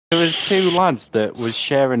was two lads that was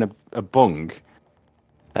sharing a bunk.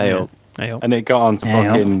 Hey up. And it got on to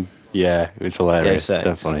fucking... Yeah, it was hilarious. Yeah,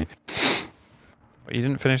 definitely. But you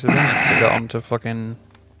didn't finish the sentence. It got on to fucking...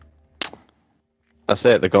 That's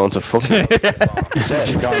it, they got on to fucking. That's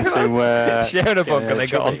it, it got on to... sharing a bunk and they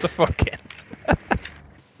got on to fucking...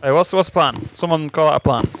 Hey, what's the plan? Someone call out a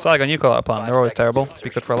plan. Saigon, you call out a plan. They're always terrible. Be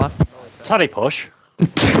good for a laugh. Taddy push.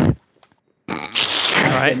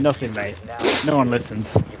 Alright. Nothing, mate. No one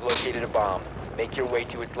listens. You've located a bomb. Make your way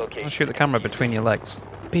to its location. I'll shoot the camera between your legs.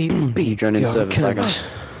 You joining the service, Saigon.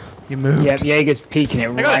 You moved. Yep, Jaeger's peeking it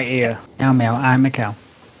right here. Meow, I'm a cow.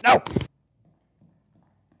 No!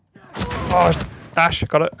 Oh, Ash,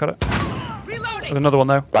 got it. There's another one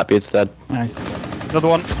though. Blackbeard's dead. Nice. Another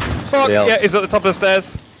one. Fuck, yeah, he's at the top of the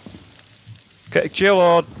stairs. Okay, Jill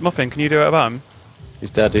or Muffin, can you do it about him? He's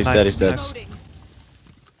dead, he's dead. Nice.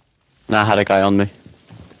 Nah, I had a guy on me.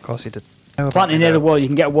 Of course he did. Planting near the wall, you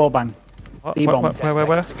can get a wall bang. What? B-bomb.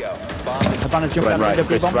 Where? Havana jump down Right, the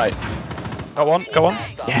Chris, B-bomb. right. Go on.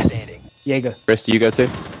 Yes. Jaeger. Chris, do you go too?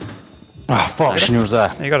 Oh, fuck, she was there.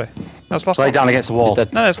 There you got it. That's last Lay one. down against the wall. He's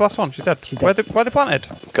dead. No, it's the last one. She's dead. She's Where dead. they planted?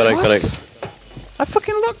 Got it. I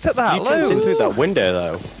fucking looked at that. You jumped into that window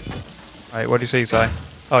though. Right, what do you see, Si?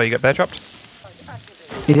 Oh, you get bear trapped?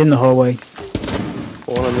 He's in the hallway.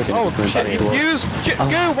 Oh, shit, fuse!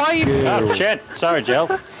 Goo, why are you... Oh, shit. Sorry, Jill.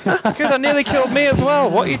 Goo, that nearly killed me as well.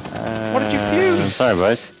 What did you fuse? Sorry,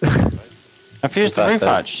 boys. I fused the roof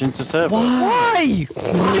hatch into server. Why? You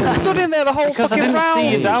stood in there the whole Because I fucking didn't round.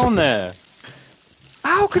 see you down there.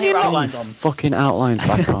 How can you not? Outlines on. Fucking outlines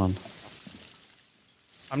back on.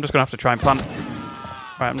 I'm just gonna have to try and plant.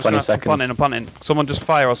 Right, I'm just 20 gonna have to seconds. I'm planting. Someone just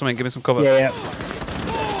fire or something. Give me some cover. Yeah.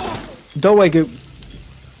 Doorway, Goop.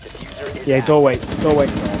 Yeah, doorway.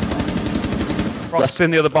 Frost's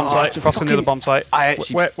in the other bomb site. Frost's in the other bomb site. I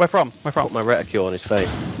actually Where from? put my reticule on his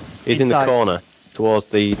face. He's in Inside. the corner towards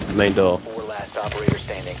the main door. 4 last operator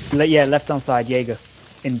standing. Yeah, left hand side, Jaeger.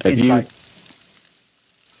 Have Inside.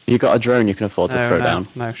 you got a drone you can afford to throw down?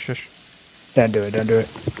 No, shush. Don't do it.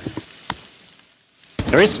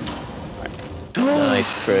 There is.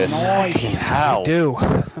 Nice, Chris. Nice. How? Do.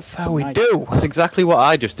 That's how we Nice. do. That's exactly what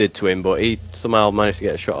I just did to him, but he somehow managed to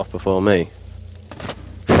get a shot off before me.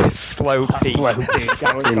 Slow peak.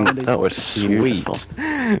 That was sweet.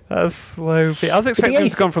 That's slow peak. I was expecting him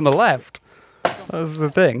to come from the left. That was the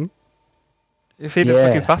thing. If he'd have Yeah.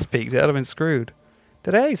 fucking fast peaked, it'd have been screwed.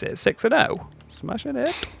 Today's it 6-0. Smashing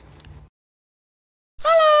it.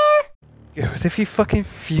 Hello. As if you fucking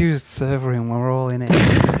fused server and we're all in it.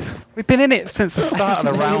 We've been in it since the start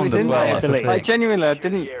of the round as well. That's the thing. Like, genuinely, I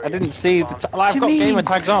didn't see the... I've got gamer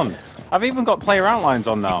tags on. I've even got player outlines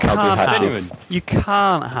on now. I'll do Can't hatches. Genuine. You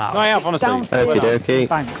can't have. No, I have, honestly. Okie dokie.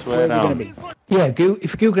 Thanks. Swear Where are we down. going to be? Yeah,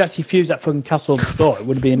 if Goo could actually fuse that fucking castle door, it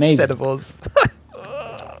would be amazing. Instead of us.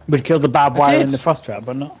 We'd kill the barbed wire did. in the frost trap,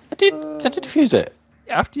 but not. I did fuse it.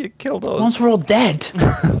 After you killed us. Once we're all dead.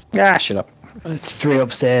 Yeah, shut up. It's 3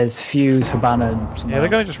 upstairs, fuse, Habana, and something Yeah, they're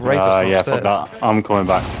going else. to just rape us from Yeah, fuck upstairs. that. I'm coming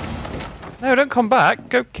back. No, don't come back.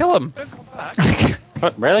 Go kill them.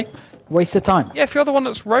 What, really? Waste of time. Yeah, if you're the one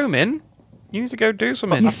that's roaming, you need to go do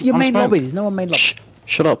something. Your main I'm lobby, there's no one main lobby.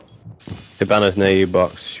 Shut up. Hibana's near you,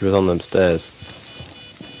 Box. She was on them stairs.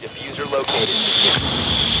 Diffuser located.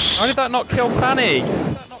 Why did that not kill Tanny?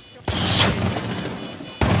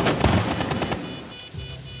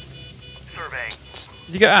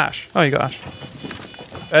 Did you get Ash? Oh, you got Ash.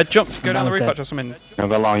 Jump, go down the Habana's roof dead. hatch or something. Not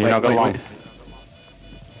got long, you're not got long.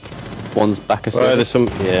 One's back a Oh, stairs. there's some...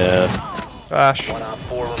 Yeah. Ash. 1 on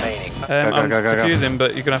 4 remaining. I'm go. confusing,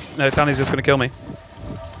 but you're gonna have... No, Tanny's just gonna kill me.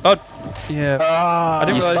 Oh, yeah. I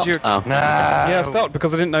didn't realise you... Oh. Yeah, I stopped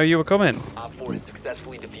because I didn't know you were coming. Op 4 has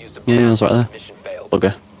successfully defused a Yeah, I was right there. mission failed.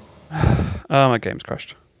 Bugger. Oh, my game's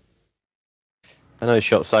crashed. I know he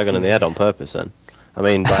shot Saigon in the head on purpose then. I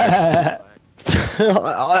mean, yeah,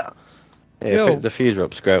 Yo. pick the fuser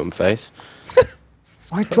up, scrotum face.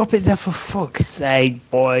 Why drop it there for fuck's sake,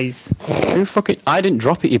 boys? Who fucking... I didn't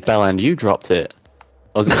drop it, you bellend. You dropped it.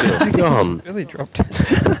 I was like, go on. Really dropped it.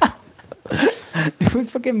 It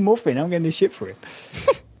was fucking Muffin, I'm getting the shit for it.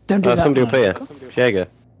 Don't do that. Somebody up man. here. Jaeger.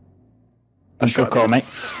 Good call, mate.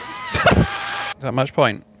 Is that much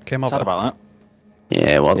point? Came up. Sad about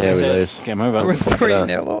Yeah, it was. Yeah, we that. lose. Game over. We're Fuck 3-0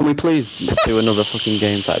 that. up. Can we please do another fucking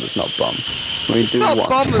game type that's not bomb? Can we do Not one?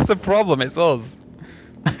 Bob that's the problem, it's us.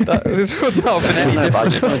 This would not have been any No, but I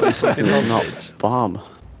just want to do different. something that's not bomb.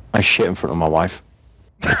 I shit in front of my wife.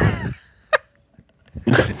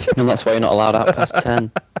 And that's why you're not allowed out past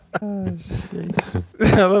 10. I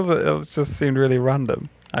love it. It just seemed really random.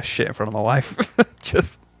 I shit in front of my wife.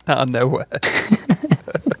 Just out of nowhere.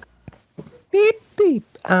 Beep, beep.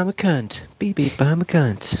 I'm a cunt. Beep beep, I'm a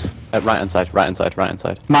cunt. Right hand side, right hand side, right hand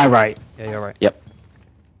side. My right. Yeah, you're right. Yep.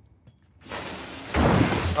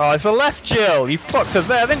 Oh, it's a left, Jill. You fucked us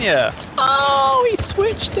there, didn't you? Oh, he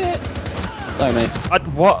switched it. Sorry, mate.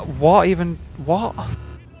 What? What even? What?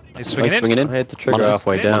 He's Oh, swinging he's in. swinging in. I had the trigger Monitors.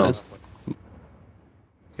 halfway down. Monitors.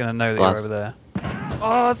 He's gonna know that Glass. you're over there.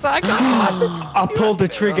 Oh, Zach! I pulled the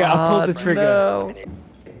trigger. I pulled the trigger. No.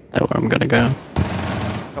 Know where I'm gonna go.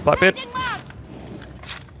 Got Blackbeard.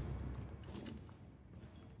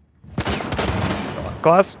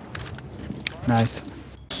 Glass. Nice.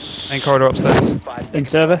 Main corridor upstairs. In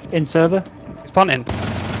server. In server. He's planting.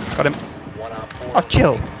 Got him. One on four. Oh,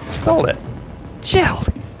 Jill. Stole it. Jill.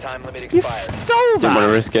 Time limit You expired. stole Didn't want to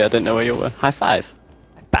that. risk it. I didn't know where you were. High five.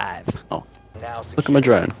 Bad. Now Look at my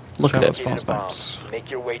drone. Look at Show it. us. Response times. Make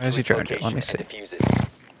your way Where's to your its drone, Jill? Let me location see. and defuse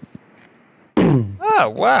it. Oh,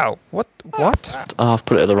 wow. What? What? Oh, I've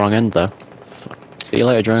put it at the wrong end though. Fuck. See you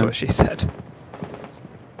later, That's drone. what she said.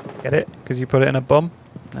 Get it? Because you put it in a bum?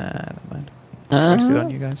 Nah, never mind. Wasted on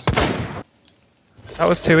you guys. That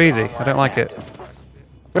was too easy. I don't like it.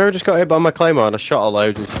 Mary just got hit by my claymore and I shot her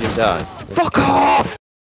loads and she didn't die. Fuck off!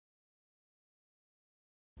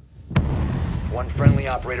 One friendly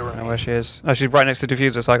operator I don't know remaining. where she is. Oh, she's right next to the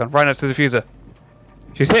diffuser, Saigon. Right next to the diffuser.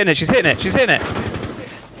 She's hitting it, she's hitting it, she's hitting it!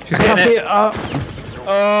 She's I can't see hitting it. it!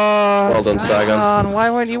 Oh, Well done, Saigon. Why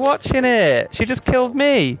weren't you watching it? She just killed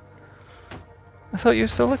me! I thought you were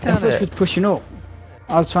still looking I at thought she was it. pushing up.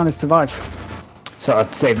 I was trying to survive. So I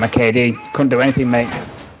saved my KD. Couldn't do anything, mate.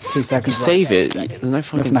 2 seconds. left. Save it. There's no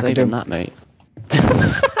fucking Nothing I can saving do. that, mate.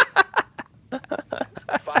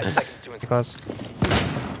 5 seconds to insert. Glass.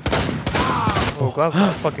 Oh, Glass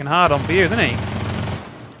got fucking hard on for you, didn't he?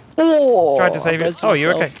 Oh, Tried to save it. Oh,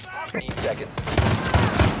 you're okay. 15 seconds.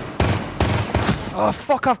 Oh,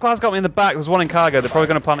 fuck off. Glass got me in the back. There's one in cargo. They're probably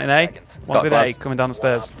going to plant in A. One's Got in A, Glass. coming down the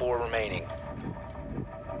stairs. 4 remaining.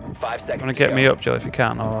 5 seconds. You want to get me up, Jill, if you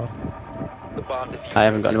can, or The bomb diffuser I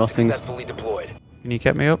haven't got any more is things. Successfully deployed. can you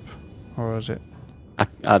get me up? Or is it...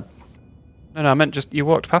 I No, I meant just... You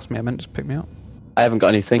walked past me. I meant just pick me up. haven't got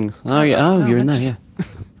any things. Oh yeah. Oh, No, you're in I there. just-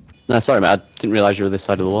 Yeah. No, sorry, mate. I didn't realise you were this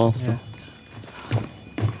side of the wall. Still.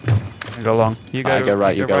 You go long. You go, I go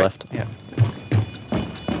right, you go left. Yeah.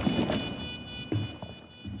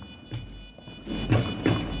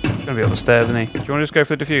 He's gonna be up the stairs, isn't he? Do you want to just go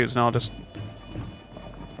for the defuse and I'll just...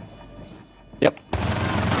 Yep.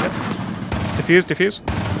 Defuse, defuse.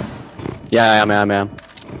 Yeah, I am.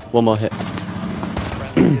 One more hit.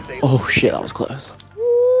 Friendly disabled. Oh shit, that was close.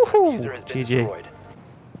 Diffuser has been GG. destroyed.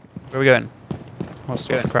 Where are we going? What's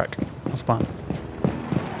the crack? What's the plan?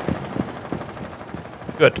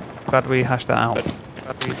 Good. Glad we hashed that out.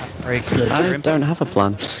 Very good. I don't have a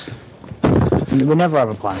plan. We never have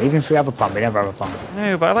a plan. Even if we have a plan, we never have a plan.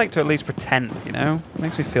 No, but I like to at least pretend, you know? It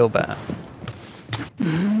makes me feel better.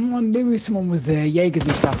 Maybe someone was Jaegers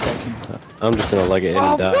in staff section. I'm just gonna leg it in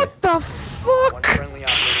Oh, and die. what the One fuck? friendly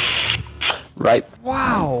operator remaining. Right.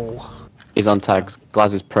 Wow. He's on tags.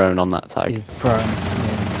 Glaz is prone on that tag. He's prone.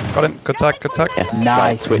 Yeah. Got him. Good tag, good tag. Yes.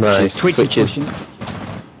 Nice. Right, Nice. Twitch is switches. pushing.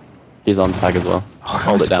 He's on tag as well. Oh, I Hold it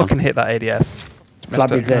almost down. fucking hit that ADS.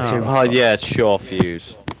 Blackbeard's there too. Oh yeah, sure,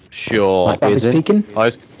 Fuse. Sure. Blackbeard's in. peeking. I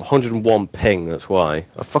was 101 ping, that's why.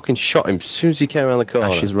 I fucking shot him as soon as he came around the corner.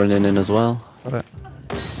 Ash is running in as well. Got it.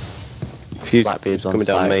 Fuse Blackbeard's on coming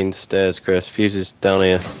down site. main stairs, Chris. Fuse is down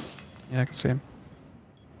here. Yeah, I can see him.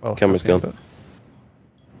 Well, Camera's can't see him,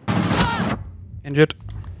 but- Injured.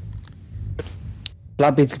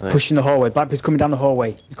 Blackbeard's Right. pushing the hallway. Blackbeard's coming down the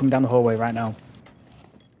hallway. He's coming down the hallway right now.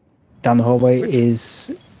 Down the hallway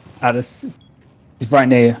is at us. He's right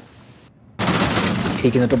near you.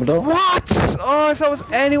 Peeking the double door. What? Oh, if that was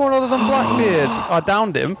anyone other than Blackbeard. I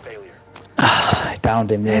downed him. Failure. I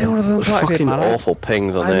downed him. Anyone Yeah. other than Blackbeard, Fucking man. awful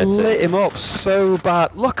pings on I there, lit too. him up so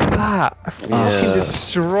bad. Look at that. I fucking Yeah.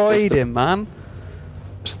 destroyed him, man.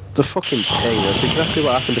 The fucking ping, that's exactly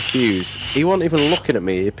what happened to Fuse. He wasn't even looking at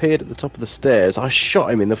me, he appeared at the top of the stairs, I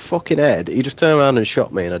shot him in the fucking head, he just turned around and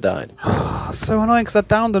shot me and I died. So annoying because I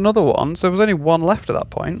downed another one, so there was only one left at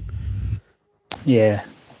that point. Yeah.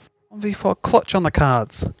 1v4 clutch on the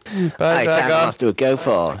cards. Bye, Hey, Dragon. let's do a go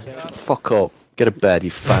for. Fuck up, get a bed,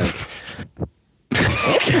 you fag.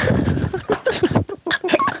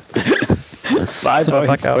 Bye, boys.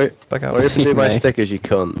 Back out. Wait, Back out. Or if you do my Mate. stickers, you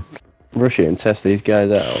cunt. Rush it and test these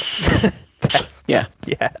guys out. Yeah.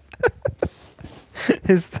 Yeah.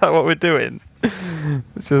 Is that what we're doing?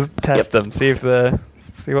 Let's just test them, see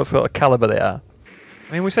what sort of caliber they are.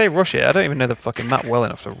 I mean, we say rush it. I don't even know the fucking map well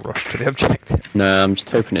enough to rush to the objective. No, I'm just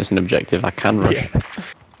hoping it's an objective. I can rush. Yeah.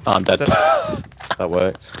 Oh, I'm dead. That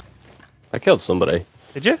worked. I killed somebody.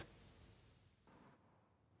 Did you?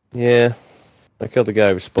 Yeah. I killed the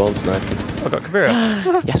guy with spawn sniping. I got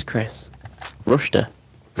Kavira. Yes, Chris. Rushed her.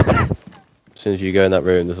 As soon as you go in that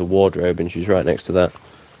room, there's a wardrobe and she's right next to that.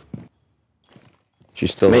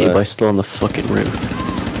 She's still Matey there. boy's still on the fucking roof.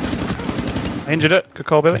 I injured it. Good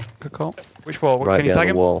call, Billy. Good call. Which wall? Right Can you behind tag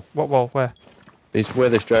the him? wall. What wall? Where? He's where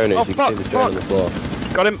this drone is. Oh, You can see fuck, the drone on fuck. the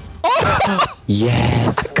floor. Got him. Oh!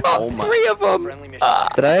 Yes! Got 3 of them. Friendly mission.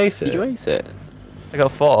 Did I ace Did you it? ace it? I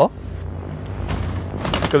got 4.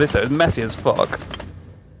 Look at this though. It's messy as fuck.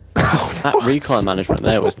 That recoil management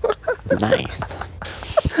there was nice.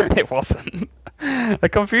 It wasn't. I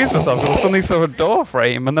confused myself because I suddenly saw a door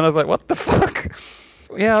frame and then I was like, what the fuck?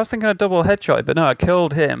 Yeah, I was thinking a double headshot, but no, I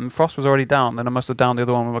killed him. Frost was already down, then I must have downed the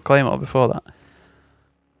other one with a claymore before that.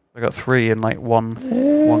 I got 3 in like one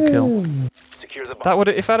kill. Secure the bomb. That would,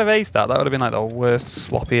 if I'd have aced that, that would have been like the worst,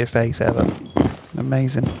 sloppiest ace ever.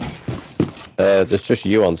 Amazing. There's just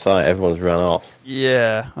you on site. Everyone's ran off.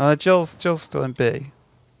 Yeah, Jill's still in B.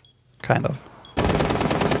 Kind of.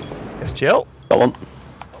 Yes, Jill. Got one.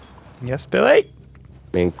 Yes, Billy.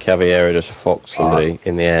 Me and Caviera just fucked somebody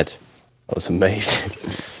in the head. That was amazing.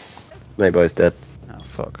 Mayboy's dead. Oh,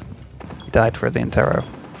 fuck. He died for the Intero.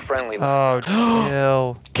 Friendly. Oh,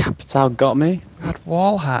 Jill. Capital got me. God,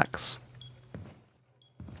 wall hacks.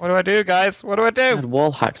 What do I do, guys? What do I I do? had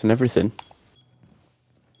wall hacks and everything.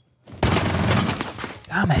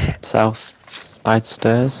 Damn it. South side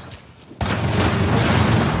stairs.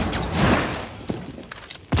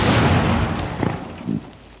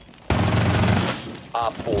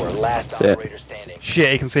 Op 4, last That's it. operator standing.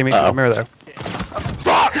 Shit, you can see me through the mirror though.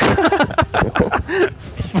 Fuck!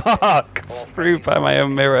 Fuck! Screwed by my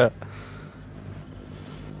own mirror.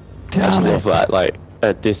 I just Damn love it. that, like,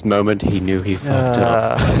 at this moment he knew he fucked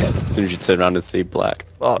up. Ah, As soon as you turn around and see black.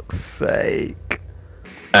 fuck's sake.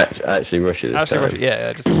 Actually, rush it this Actually, time.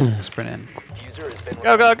 yeah, just sprint in. Diffuser has been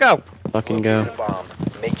Go, go, go! Fucking Locate go. a bomb.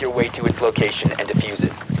 Make your way to its location and defuse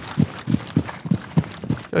it.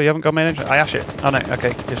 Oh, you haven't got main engine? I ash it. Oh no,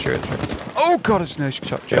 okay, yeah, sure. Oh god, it's no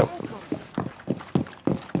shot, Jill.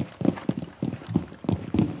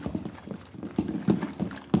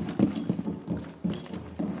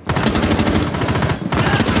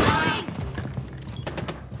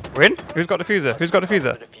 We're in? Who's got diffuser? Who's got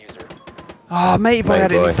diffuser? The diffuser. Oh, matey boy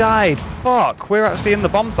had it, Matey he boy. died. Fuck, we're actually in the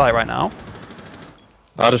bomb site right now.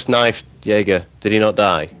 I just knifed Jaeger. Did he not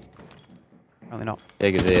die? Apparently not.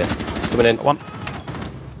 Jaeger's here. Coming in. Got one.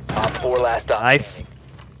 Op 4, last op. Nice. standing.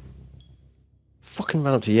 Fucking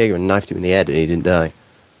ran up to Jaeger and knifed him in the head and he didn't die.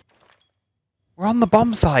 We're on the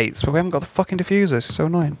bomb sites, but we haven't got the fucking diffusers. It's so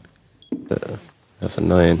annoying. That's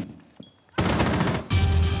annoying.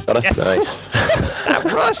 Got it? Yes. Nice. That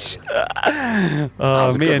rush! was Oh,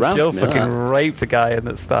 a me good and round Jill for me, fucking that. raped a guy in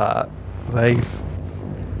the start. It was ace.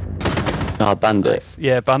 Oh, bandit. Nice.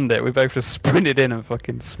 Yeah, Bandit. We both just sprinted in and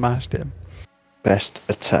fucking smashed him. Best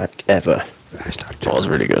attack ever. That was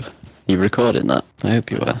really good. You recording that? I hope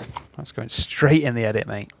you were. That's going straight in the edit,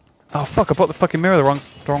 mate. Oh fuck! I put the fucking mirror the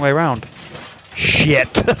wrong way around. Shit.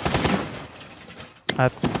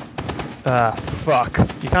 Fuck.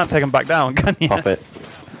 You can't take him back down, can you? Pop it.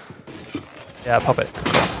 Yeah, pop it.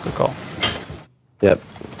 Good call. Yep.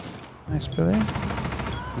 Nice, Billy.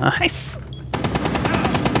 Nice.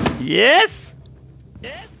 Yes.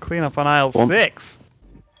 Clean up on aisle One. 6.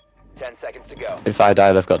 10 seconds to go. If I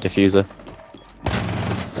die, they've got diffuser.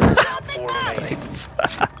 Op 4 remaining.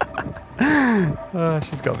 Oh,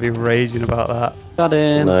 she's got to be raging about that. Got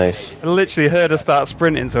in. Nice. I literally heard her start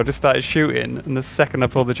sprinting, so I just started shooting, and the second I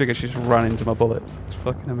pulled the trigger, she just ran into my bullets. It's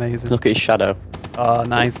fucking amazing. Look at his shadow. Oh,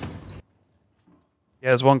 nice. Yeah,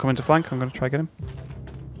 there's one coming to flank. I'm going to try get him.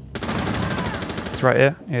 It's right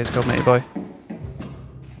here. Yeah, he's killed matey boy.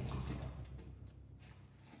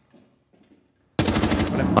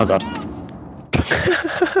 Oh god.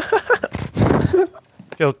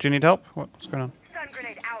 Jill, do you need help? What's going on?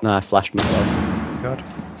 Nah, I flashed myself. God.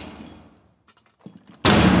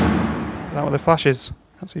 That with the flashes.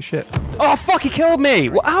 Can't see shit. Oh fuck! He killed me.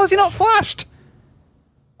 How has he not flashed?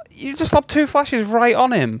 You just lobbed 2 flashes right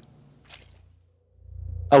on him.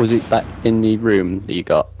 Oh, was it that in the room that you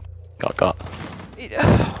got? Got.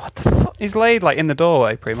 What the fuck? He's laid like in the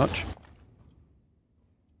doorway, pretty much.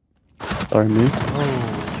 Sorry, move.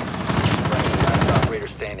 Last operator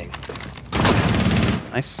standing.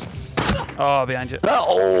 Nice. Oh, behind you.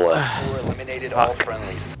 Oh! 4 eliminated all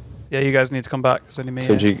friendlies. Yeah, you guys need to come back. There's only me.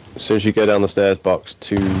 As soon as you go down the stairs box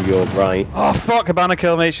to your right. Oh fuck! Cabana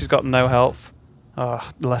killed me. She's got no health. Oh,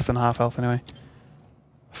 less than half health anyway.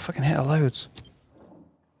 I fucking hit her loads.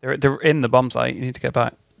 They're in the bomb site. You need to get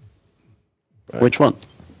back. Which one?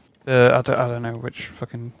 I don't know which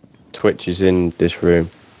fucking. Twitch is in this room.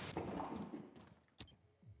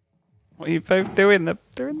 What are you both doing?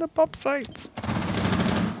 They're in the bomb sites.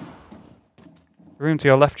 Room to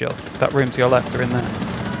your left, Jill. That room to your left, they're in there.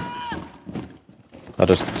 I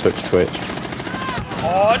just touched Twitch.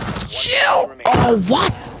 Oh, Jill! Oh,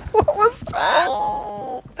 what? What was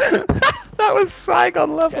that? That was Saigon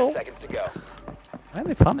 10 level. seconds to go. Why haven't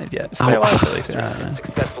they planted yet? Stay alive at least. Yeah.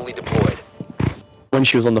 Successfully deployed. When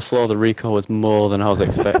she was on the floor, the recoil was more than I was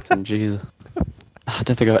expecting. Jesus. I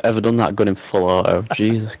don't think I've ever done that gun in full auto.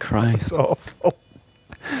 Jesus Christ. It's awful.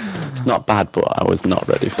 It's not bad, but I was not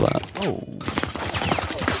ready for that. Oh.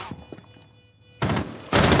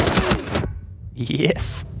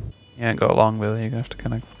 Yes. You ain't got along with it. You're gonna have to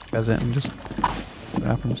kind of res it and just see what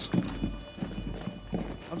happens.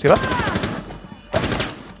 See that?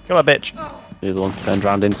 Kill that bitch. The other one's turned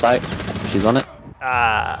around in sight. She's on it.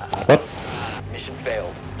 Ah. What? Mission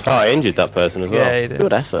failed. Oh, I injured that person as well. Yeah, you did.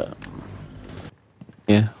 Good effort.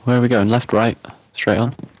 Yeah, where are we going? Left, right? Straight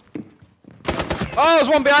on? Oh, there's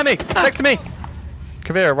one behind me! Next to me!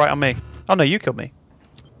 Kavira, right on me. Oh no, you killed me.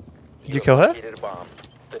 Did you kill her? Located a bomb.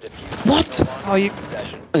 The diffuser What? is no longer Oh, you... in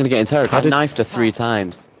possession. I'm gonna get interrogated. I knifed her 3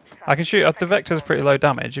 times. I can shoot... the vector's pretty low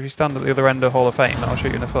damage. If you stand at the other end of Hall of Fame, that'll shoot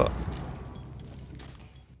you in the foot.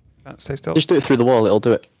 Can't stay still. Just do it through the wall, it'll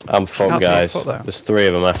do it. I'm fucked, Can't see your guys. foot, though. There's 3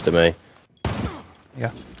 of them after me.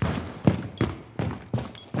 Yeah.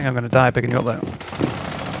 I think I'm gonna die picking you up though.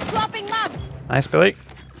 Swapping mags. Nice, Billy.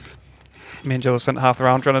 Me and Jill spent half the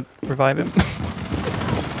round trying to revive him.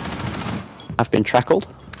 I've been trackled.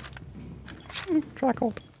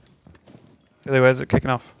 Trackled. Billy, where's it kicking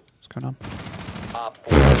off? What's going on? Op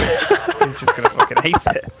 4. He's just gonna fucking ace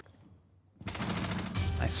it.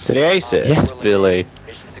 Nice. Did he ace it? Yes, Billy.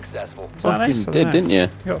 Mission successful. Was that an ace, Fucking wasn't did, it? didn't you?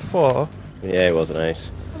 You got 4. Yeah, it was an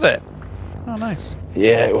ace. Was it? Oh, nice.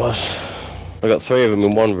 Yeah, it was. I got 3 of them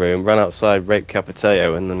in one room, ran outside, raped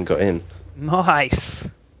Capiteo, and then got in. Nice.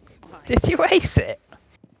 Did you ace it?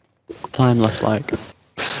 Time left like 2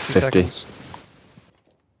 50. seconds.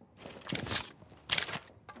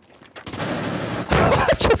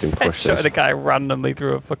 Just push shot this. a guy randomly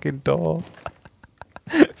through a fucking door.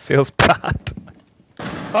 Feels bad.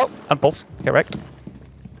 Oh, and pulse. Correct.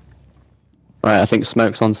 Right, I think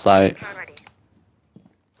smoke's on site.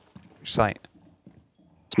 Which site?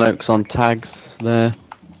 Smoke's on tags there.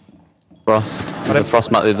 Frost. There's a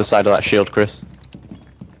frost mat at the other side of that shield, Chris.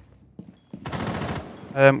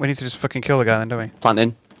 We need to just fucking kill the guy then, don't we?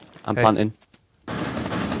 Planting. I'm Okay. planting. I'm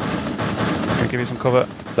gonna give you some cover.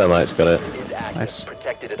 Thermite's got it. Is active. Nice.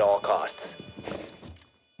 Protected at all costs.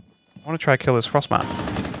 I want to try kill this frost man.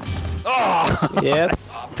 Oh!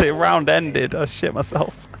 Yes. The round ended. I shit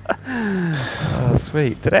myself. Oh,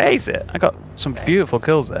 sweet. Did I ace it? I got some beautiful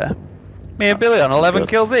kills there. Me and Billy on 11 good.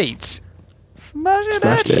 kills each. Smash it,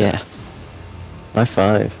 Smashed it. Yeah. High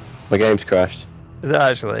 5. My game's crashed. Is it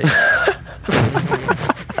actually?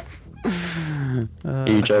 Are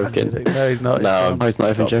you joking? No, he's not. No, Oh, he's not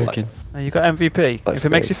even Got black. joking. No, you got MVP. That's If it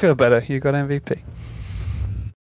makes great. you feel better, you got MVP.